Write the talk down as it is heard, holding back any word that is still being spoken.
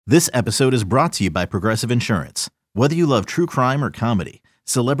This episode is brought to you by Progressive Insurance. Whether you love true crime or comedy,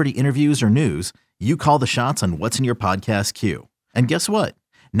 celebrity interviews or news, you call the shots on what's in your podcast queue. And guess what?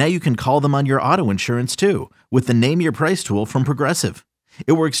 Now you can call them on your auto insurance too with the Name Your Price tool from Progressive.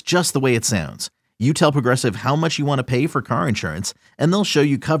 It works just the way it sounds. You tell Progressive how much you want to pay for car insurance, and they'll show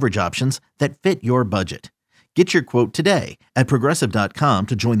you coverage options that fit your budget. Get your quote today at Progressive.com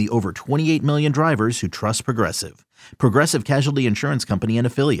to join the over 28 million drivers who trust Progressive. Progressive Casualty Insurance Company and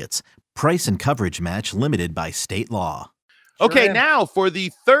Affiliates. Price and coverage match limited by state law. Okay, now for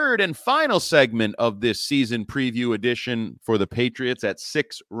the third and final segment of this season preview edition for the Patriots at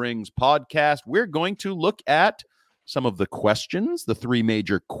Six Rings Podcast, we're going to look at some of the questions, the three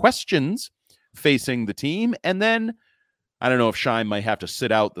major questions facing the team, and then I don't know if Shime might have to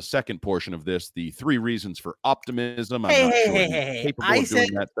sit out the second portion of this, the three reasons for optimism. I'm not sure he's capable of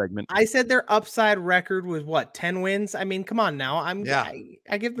doing that segment. I said their upside record was what, 10 wins? I mean, come on now.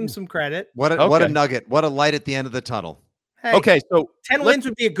 I give them some credit. What a nugget. What a light at the end of the tunnel. Hey, okay, so 10 wins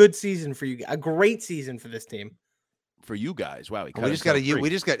would be a good season for you. A great season for this team. For you guys. Wow.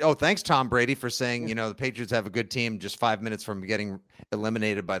 Thanks, Tom Brady, for saying, the Patriots have a good team just 5 minutes from getting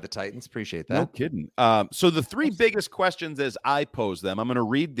eliminated by the Titans. Appreciate that. No kidding. So the three biggest questions as I pose them, I'm going to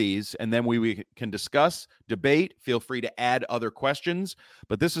read these and then we can discuss, debate. Feel free to add other questions,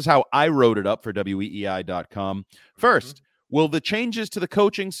 but this is how I wrote it up for weei.com. First, will the changes to the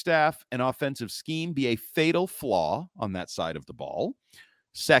coaching staff and offensive scheme be a fatal flaw on that side of the ball?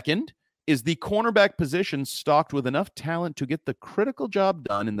 Second, is the cornerback position stocked with enough talent to get the critical job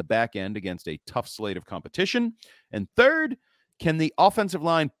done in the back end against a tough slate of competition? And third, can the offensive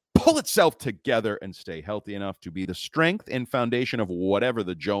line pull itself together and stay healthy enough to be the strength and foundation of whatever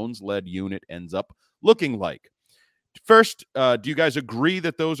the Jones-led unit ends up looking like? First, do you guys agree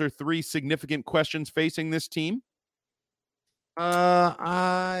that those are three significant questions facing this team?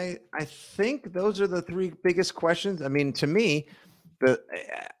 I think those are the three biggest questions. I mean, to me,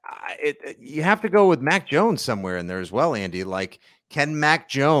 you have to go with Mac Jones somewhere in there as well, Andy. Like, can Mac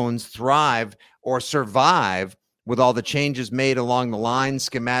Jones thrive or survive with all the changes made along the line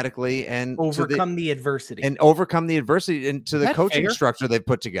schematically and overcome the adversity into the coaching structure they've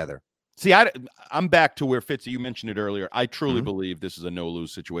put together? See, I'm back to where Fitzy, you mentioned it earlier. I truly believe this is a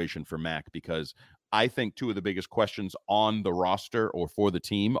no-lose situation for Mac because I think two of the biggest questions on the roster or for the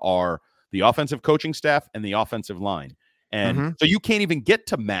team are the offensive coaching staff and the offensive line. And so you can't even get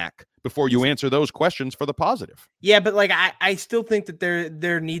to Mac before you answer those questions for the positive. Yeah, but I still think that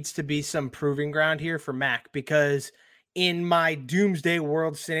there needs to be some proving ground here for Mac, because in my doomsday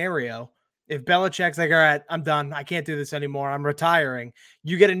world scenario, if Belichick's like, all right, I'm done, I can't do this anymore, I'm retiring,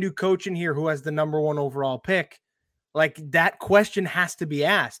 you get a new coach in here who has the number one overall pick. Like, that question has to be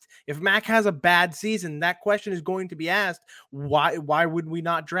asked. If Mac has a bad season, that question is going to be asked. Why would we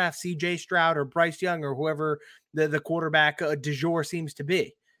not draft C.J. Stroud or Bryce Young or whoever the quarterback du jour seems to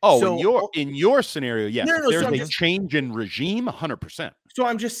be? Oh, so, in your scenario, yes. There's a change in regime, 100%. So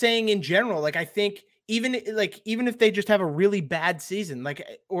I'm just saying in general, I think even if they just have a really bad season,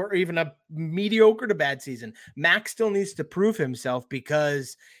 or even a mediocre to bad season, Mac still needs to prove himself,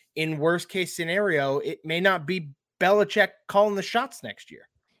 because in worst case scenario, it may not be Belichick calling the shots next year.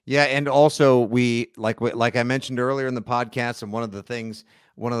 Yeah, and also we like I mentioned earlier in the podcast, and one of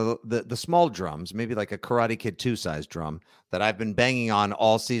the small drums, maybe like a Karate Kid 2 size drum that I've been banging on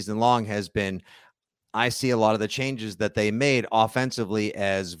all season long has been, I see a lot of the changes that they made offensively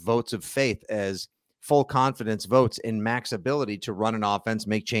as votes of faith, as full confidence votes in Mac's ability to run an offense,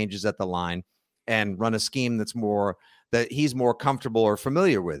 make changes at the line, and run a scheme that he's more comfortable or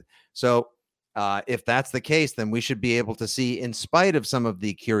familiar with. So if that's the case, then we should be able to see, in spite of some of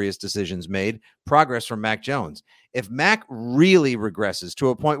the curious decisions made, progress from Mac Jones. If Mac really regresses to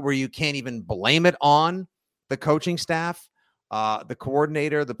a point where you can't even blame it on the coaching staff, the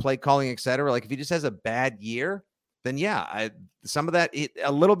coordinator, the play calling, etc., like if he just has a bad year, then a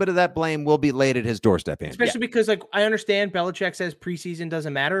little bit of that blame will be laid at his doorstep. Andy. Especially because, I understand Belichick says preseason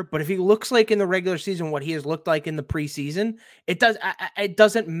doesn't matter, but if he looks like in the regular season what he has looked like in the preseason, it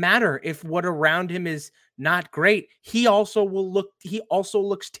doesn't matter if what around him is not great. He also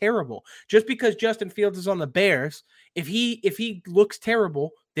looks terrible. Just because Justin Fields is on the Bears, if he looks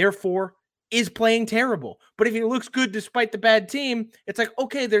terrible, therefore is playing terrible. But if he looks good despite the bad team, it's like,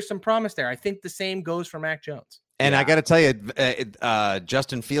 okay, there's some promise there. I think the same goes for Mac Jones. And I got to tell you,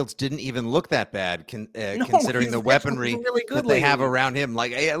 Justin Fields didn't even look that bad considering the weaponry really that they have around him.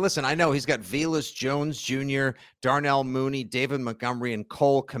 Like, hey, listen, I know he's got Velus Jones Jr., Darnell Mooney, David Montgomery, and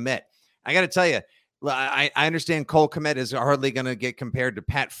Cole Kmet. I got to tell you, I understand Cole Kmet is hardly going to get compared to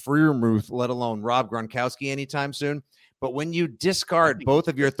Pat Freiermuth, let alone Rob Gronkowski anytime soon. But when you discard both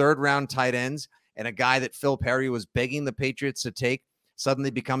of your third-round tight ends and a guy that Phil Perry was begging the Patriots to take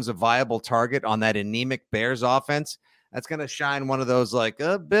suddenly becomes a viable target on that anemic Bears offense, that's going to shine one of those like,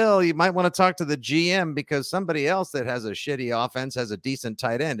 Bill, you might want to talk to the GM because somebody else that has a shitty offense has a decent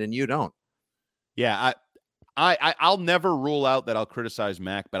tight end and you don't. Yeah, I'll never rule out that I'll criticize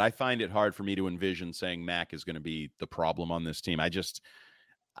Mac, but I find it hard for me to envision saying Mac is going to be the problem on this team.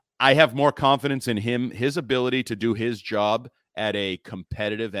 I have more confidence in him, his ability to do his job at a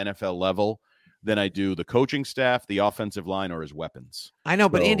competitive NFL level than I do the coaching staff, the offensive line, or his weapons. I know,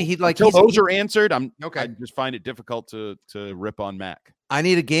 but Andy, until those are answered, I okay. just find it difficult to rip on Mac. I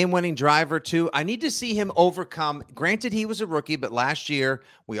need a game-winning driver too. I need to see him overcome. Granted, he was a rookie, but last year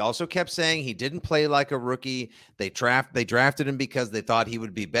we also kept saying he didn't play like a rookie. They drafted him because they thought he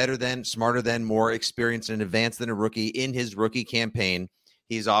would be better than, smarter than, more experienced and advanced than a rookie in his rookie campaign.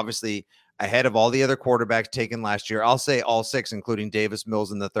 He's obviously ahead of all the other quarterbacks taken last year. I'll say all 6, including Davis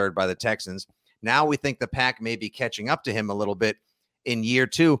Mills in the 3rd by the Texans. Now we think the pack may be catching up to him a little bit in year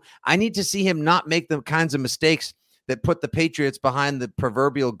 2. I need to see him not make the kinds of mistakes that put the Patriots behind the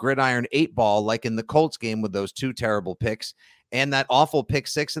proverbial gridiron 8 ball, like in the Colts game with those 2 terrible picks and that awful pick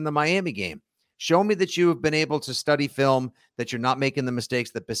 6 in the Miami game. Show me that you have been able to study film, that you're not making the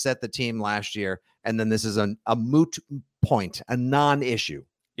mistakes that beset the team last year. And then this is a moot point, a non-issue.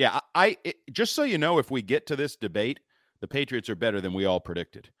 Yeah, just so you know, if we get to this debate, the Patriots are better than we all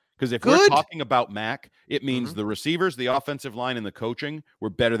predicted. Because if we're talking about Mac, it means the receivers, the offensive line, and the coaching were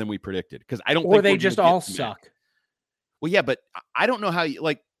better than we predicted. Because I don't think they just all suck. Well, yeah, but I don't know how you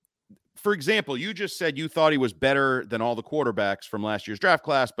like. For example, you just said you thought he was better than all the quarterbacks from last year's draft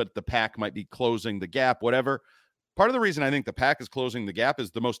class, but the pack might be closing the gap, whatever. Part of the reason I think the pack is closing the gap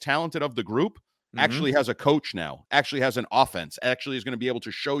is the most talented of the group actually has a coach now, actually has an offense, actually is going to be able to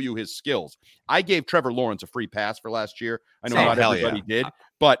show you his skills. I gave Trevor Lawrence a free pass for last year. I know not everybody did,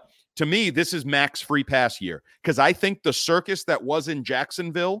 but to me, this is Mac's free pass year because I think the circus that was in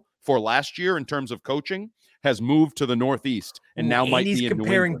Jacksonville for last year in terms of coaching has moved to the Northeast and now might be in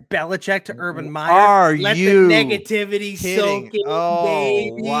comparing New England. Belichick to Urban Meyer. Let the negativity soak in,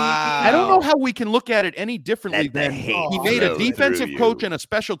 baby. Wow. I don't know how we can look at it any differently than he made a defensive coach and a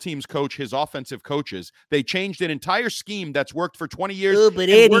special teams coach his offensive coaches. They changed an entire scheme that's worked for 20 years. Oh, but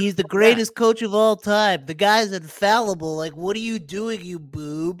Andy, he's the greatest coach of all time. The guy's infallible. Like, what are you doing, you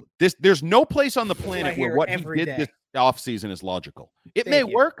boob? There's no place on the planet where what he did this offseason is logical. It may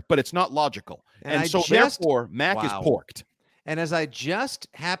work, but it's not logical. And so therefore, Mac is porked. And as I just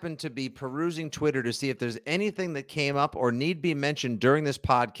happened to be perusing Twitter to see if there's anything that came up or need be mentioned during this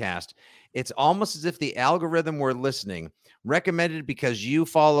podcast, it's almost as if the algorithm we're listening recommended because you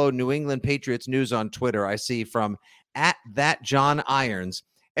follow New England Patriots news on Twitter. I see from @thatJohnIrons.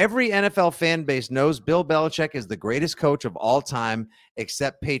 Every NFL fan base knows Bill Belichick is the greatest coach of all time,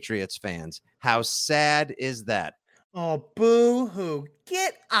 except Patriots fans. How sad is that? Oh, boo-hoo.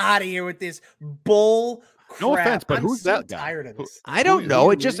 Get out of here with this bull crap. No offense, but who's that guy? Tired of this. I don't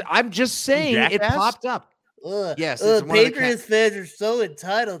know. I'm just saying it popped up. Yes, Patriots fans are so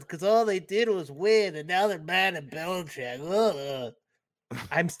entitled because all they did was win, and now they're mad at Belichick.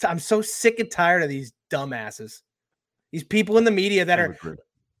 I'm so sick and tired of these dumbasses. These people in the media that are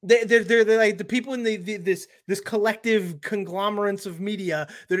they're like the people in this collective conglomerates of media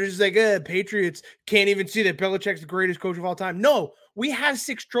that are just like, Patriots can't even see that Belichick's the greatest coach of all time. No, we have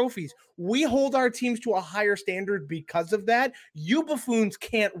 6 trophies. We hold our teams to a higher standard because of that. You buffoons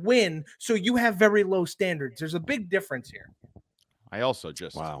can't win, so you have very low standards. There's a big difference here. I also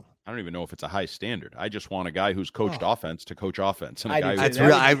I don't even know if it's a high standard. I just want a guy who's coached offense to coach offense. And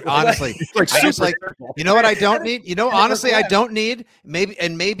honestly, you know what I don't need? Honestly, I don't need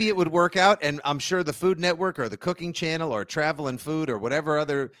maybe it would work out. And I'm sure the Food Network or the Cooking Channel or Travel and Food or whatever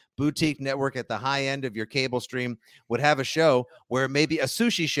other boutique network at the high end of your cable stream would have a show where maybe a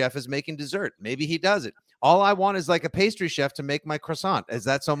sushi chef is making dessert. Maybe he does it. All I want is like a pastry chef to make my croissant. Is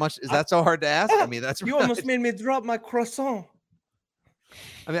that so so hard to ask? I mean, that's almost made me drop my croissant.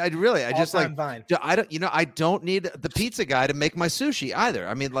 I mean, I don't need the pizza guy to make my sushi either.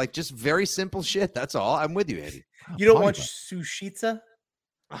 I mean, like just very simple shit. That's all. I'm with you, Eddie. You don't want sushitza?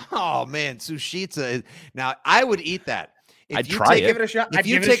 Oh man, sushitza. Now I would eat that. I'd try it. Give it a shot. If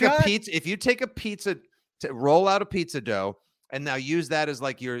you take a pizza to roll out a pizza dough and now use that as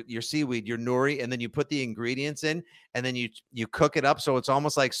like your seaweed, your nori, and then you put the ingredients in and then you cook it up so it's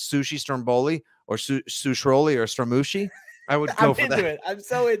almost like sushi stromboli or sushroli or stramushi. I would go for that. It. I'm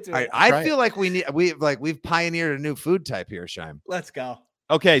so into it. I feel like we've pioneered a new food type here, Shime. Let's go.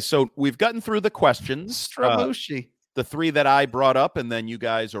 Okay, so we've gotten through the questions. Stramushi. the three that I brought up, and then you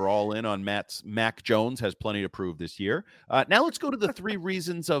guys are all in on Mac Jones has plenty to prove this year. Now let's go to the 3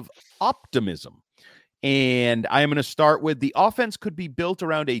 reasons of optimism. And I am going to start with the offense could be built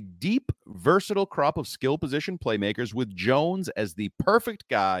around a deep, versatile crop of skill position playmakers with Jones as the perfect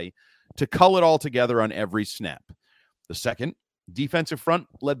guy to cull it all together on every snap. The second, defensive front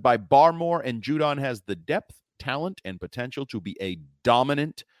led by Barmore and Judon has the depth, talent, and potential to be a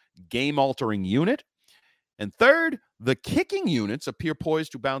dominant, game-altering unit. And third, the kicking units appear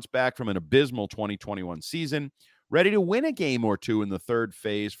poised to bounce back from an abysmal 2021 season, ready to win a game or two in the third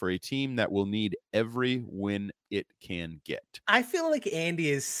phase for a team that will need every win it can get. I feel like Andy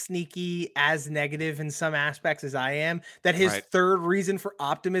is sneaky as negative in some aspects as I am, that his third reason for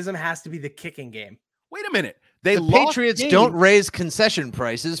optimism has to be the kicking game. Wait a minute. The Patriots don't raise concession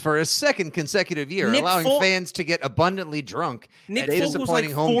prices for a second consecutive year, allowing fans to get abundantly drunk Nick at Folk disappointing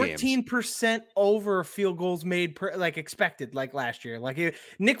was home like games. 14% over field goals made expected last year.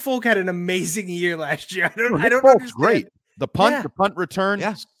 Nick Folk had an amazing year last year. I don't understand. Great. The punt return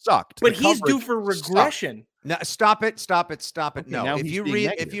sucked. But he's due for regression. No, stop it. Okay, No, if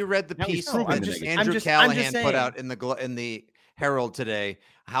you read the piece that Andrew Callahan put out in the Herald today,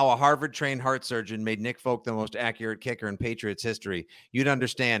 how a Harvard-trained heart surgeon made Nick Folk the most accurate kicker in Patriots history, you'd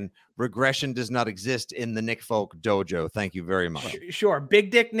understand regression does not exist in the Nick Folk dojo. Thank you very much. Sure. Big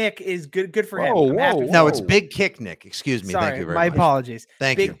Dick Nick is good for him. No, it's Big Kick Nick. Excuse me. Sorry, thank you very much. My apologies.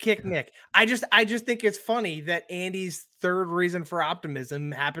 Thank you. Big Kick Nick. I just think it's funny that Andy's third reason for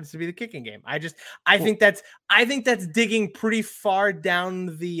optimism happens to be the kicking game. I think that's digging pretty far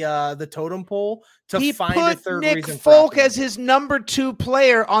down the totem pole to find a third Nick reason. Folk as his number 2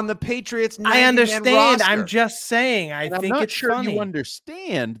 player on the Patriots. I understand. Roster. I'm just saying. I think not it's sure funny. you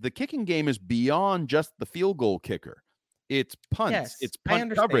understand. The kicking game is beyond just the field goal kicker. It's punts. Yes, it's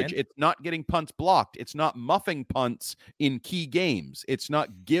punt coverage. It's not getting punts blocked. It's not muffing punts in key games. It's not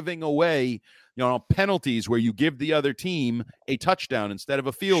giving away, penalties where you give the other team a touchdown instead of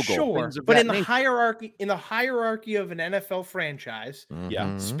a field goal. Sure, but in the hierarchy of an NFL franchise,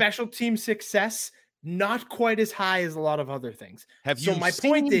 special team success not quite as high as a lot of other things. My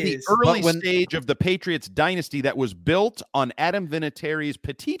point is the early stage of the Patriots dynasty that was built on Adam Vinatieri's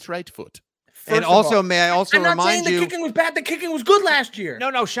petite right foot. And also, may I also I'm not remind saying you, the kicking was bad. The kicking was good last year.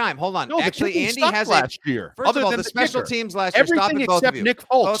 No, Shime, hold on. No, actually, Andy has last year. First of all, the special teams last year. Everything stop it, both except of you. Nick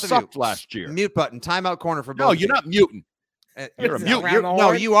Folk both sucked last year. Mute button. Timeout corner for both. No, you're not muting. You're a mute.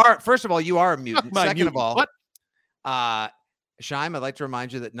 No, you are. First of all, you are a mutant. Second of all, what? Shime, I'd like to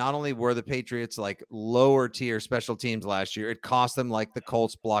remind you that not only were the Patriots like lower tier special teams last year, it cost them like the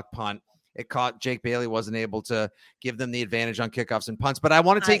Colts block punt. It caught Jake Bailey wasn't able to give them the advantage on kickoffs and punts. But I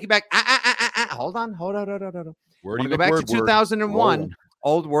want to take you back. Hold on. I want to go back to 2001.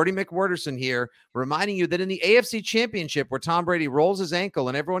 Old Wordy McWorderson here, reminding you that in the AFC Championship, where Tom Brady rolls his ankle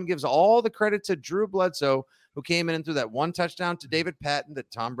and everyone gives all the credit to Drew Bledsoe, who came in and threw that one touchdown to David Patton that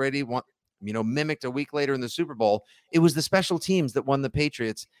Tom Brady mimicked a week later in the Super Bowl. It was the special teams that won the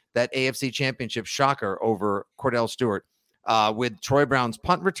Patriots that AFC Championship shocker over Cordell Stewart. With Troy Brown's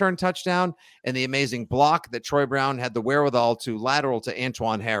punt return touchdown and the amazing block that Troy Brown had the wherewithal to lateral to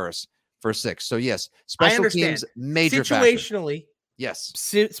Antoine Harris for 6. So yes, special teams, major situationally factor. Yes,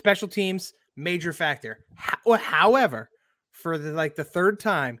 special teams, major factor. However, for the third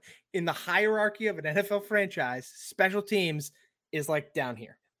time in the hierarchy of an NFL franchise, special teams is down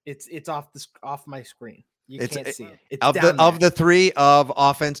here. It's off my screen. You can't see it. It's of the 3 of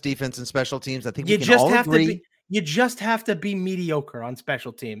offense, defense, and special teams. I think we can all agree. You just have to be mediocre on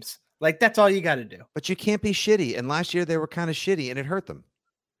special teams. That's all you got to do. But you can't be shitty. And last year they were kind of shitty, and it hurt them.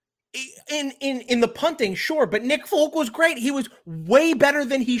 In the punting, sure, but Nick Folk was great. He was way better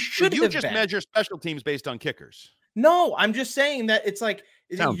than he should have been. You just measure special teams based on kickers. No, I'm just saying that it's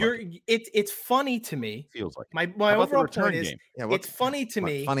it's funny to me. Feels like my overall point is it's funny to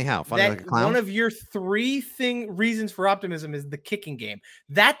me. Funny how? Funny like a clown? One of your 3 reasons for optimism is the kicking game.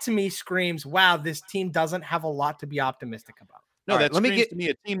 That to me screams, wow, this team doesn't have a lot to be optimistic about. No, that screams to me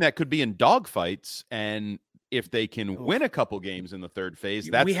a team that could be in dogfights, and if they can win a couple games in the third phase,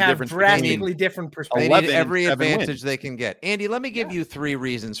 that's we the have difference. Drastically different perspectives. They need every advantage they can get. Andy, let me give you 3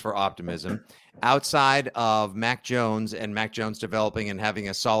 reasons for optimism outside of Mac Jones and Mac Jones developing and having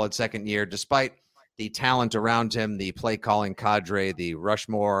a solid second year, despite the talent around him, the play calling cadre, the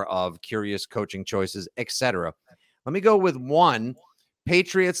Rushmore of curious coaching choices, etc. Let me go with 1.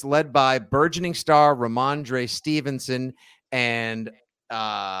 Patriots led by burgeoning star Ramondre Stevenson and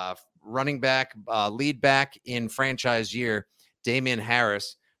running back, lead back in franchise year, Damian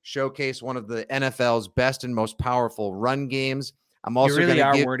Harris, showcase one of the NFL's best and most powerful run games. I'm You also really going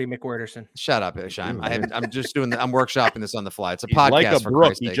are to give. wordy McWhirterson. Shut up, Shime. I'm just doing. I'm workshopping this on the fly. It's a He's podcast like a for brook.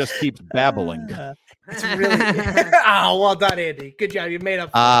 Christ's He sake. just keeps babbling. It's really oh, well done, Andy. Good job. You made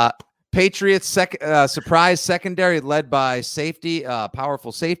up for it. Patriots surprise secondary led by safety,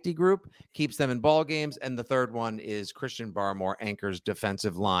 powerful safety group, keeps them in ball games. And the third one is Christian Barmore anchors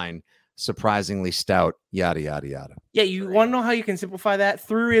defensive line, surprisingly stout, yada, yada, yada. Yeah, you want to know how you can simplify that?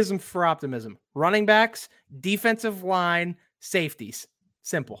 3 reasons for optimism. Running backs, defensive line, safeties.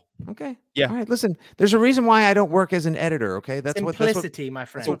 Simple. Okay. Yeah. All right. Listen, there's a reason why I don't work as an editor. Okay. That's Simplicity, my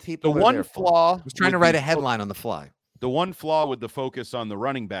That's friend. what people The are one there for. flaw I was trying to with write the a headline on the fly. The one flaw with the focus on the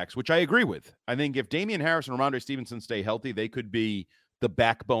running backs, which I agree with. I think if Damian Harris and Ramondre Stevenson stay healthy, they could be the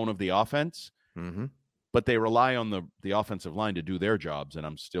backbone of the offense. Mm-hmm. But they rely on the offensive line to do their jobs, and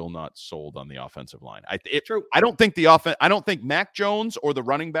I'm still not sold on the offensive line. True. I don't think I don't think Mac Jones or the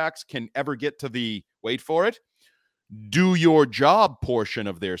running backs can ever get to the, wait for it, do your job portion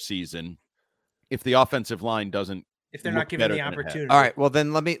of their season if the offensive line doesn't. If they're not given the opportunity. All right. Well,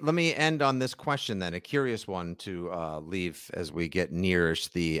 then let me end on this question then, a curious one to leave as we get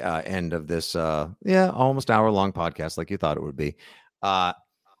nearish the end of this almost hour-long podcast like you thought it would be.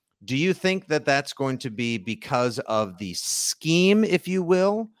 Do you think that that's going to be because of the scheme, if you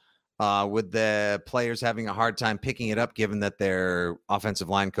will, with the players having a hard time picking it up, given that their offensive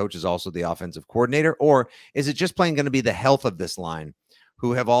line coach is also the offensive coordinator? Or is it just plain going to be the health of this line,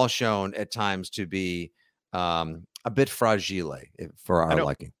 who have all shown at times to be a bit fragile for our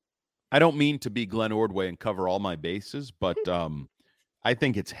liking? I don't mean to be Glenn Ordway and cover all my bases, but I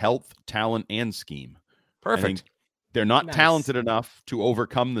think it's health, talent, and scheme. Perfect. They're not Nice. talented enough to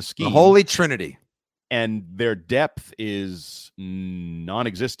overcome the scheme. The Holy Trinity. And their depth is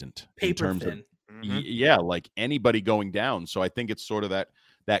non-existent in Paper terms thin. of like anybody going down. So I think it's sort of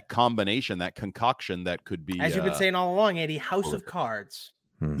that combination, that concoction that could be. As you've been saying all along, Andy, House of Cards.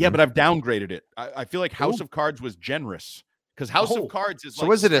 Yeah, but I've downgraded it. I feel like House of Cards was generous because House of Cards is. So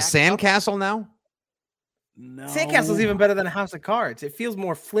like is it a stacked up. sandcastle now? No. Sandcastle's even better than House of Cards. It feels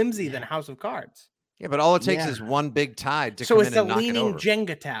more flimsy than House of Cards. Yeah, but all it takes is one big tide to So come it's in a and knock it leaning over.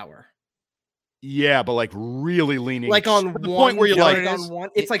 Jenga tower. Yeah, but like really leaning, Like on to the one, point where you're like like, on one.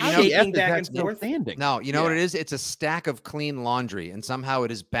 It's like how the F shaking is back that and still forth. standing? No, you know what it is? It's a stack of clean laundry, and somehow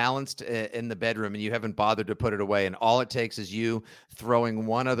it is balanced in the bedroom, and you haven't bothered to put it away. And all it takes is you throwing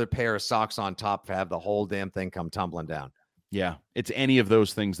one other pair of socks on top to have the whole damn thing come tumbling down. Yeah, it's any of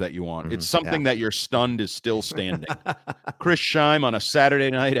those things that you want. It's something that you're stunned is still standing. Chris Scheim on a Saturday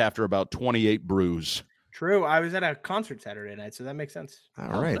night after about 28 brews. True. I was at a concert Saturday night, so that makes sense.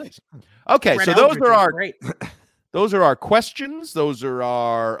 All right. Nice. Okay, Brett so those Eldridge are was our great. those are our questions. Those are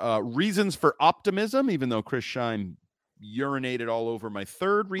our reasons for optimism. Even though Chris Scheim urinated all over my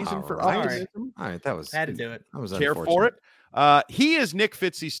third reason for right. optimism. All right, that was Had to do it. That was Care for unfortunate. it. He is Nick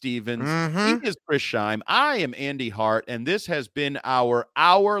Fitzy Stevens. Mhm. He is Chris Scheim. I am Andy Hart, and this has been our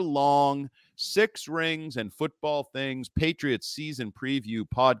hour-long Six Rings and Football Things Patriots season preview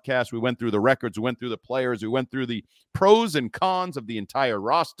podcast. We went through the records, we went through the players, we went through the pros and cons of the entire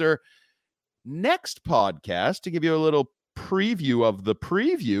roster. Next podcast, to give you a little preview of the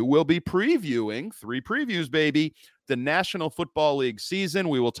preview, we'll be previewing 3 previews, baby, the National Football League season.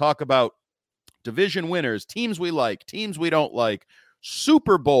 We will talk about division winners, teams we like, teams we don't like,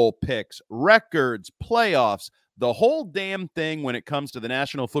 Super Bowl picks, records, playoffs, the whole damn thing when it comes to the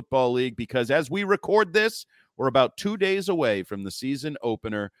National Football League, because as we record this, we're about 2 days away from the season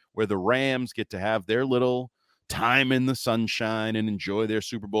opener where the Rams get to have their little time in the sunshine and enjoy their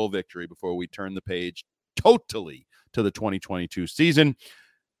Super Bowl victory before we turn the page totally to the 2022 season.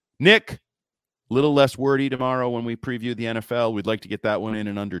 Nick, little less wordy tomorrow when we preview the NFL. We'd like to get that one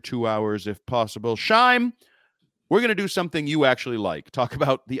in under 2 hours if possible. Scheim, we're going to do something you actually like. Talk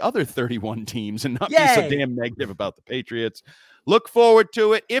about the other 31 teams and not be so damn negative about the Patriots. Look forward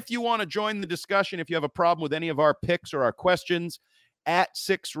to it. If you want to join the discussion, if you have a problem with any of our picks or our questions, at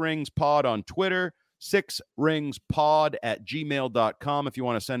 6 Rings Pod on Twitter, 6ringspod@gmail.com. If you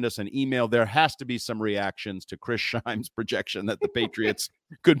want to send us an email, there has to be some reactions to Chris Scheim's projection that the Patriots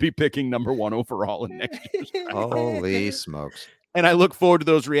could be picking number 1 overall in next year's draft. Holy smokes. And I look forward to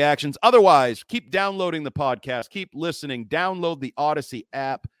those reactions. Otherwise, keep downloading the podcast. Keep listening. Download the Odyssey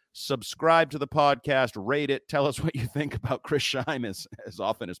app. Subscribe to the podcast. Rate it. Tell us what you think about Chris Scheim as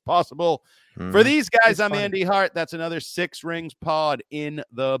often as possible. For these guys, I'm Andy Hart. That's another 6 Rings Pod in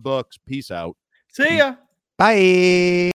the books. Peace out. See ya. Bye.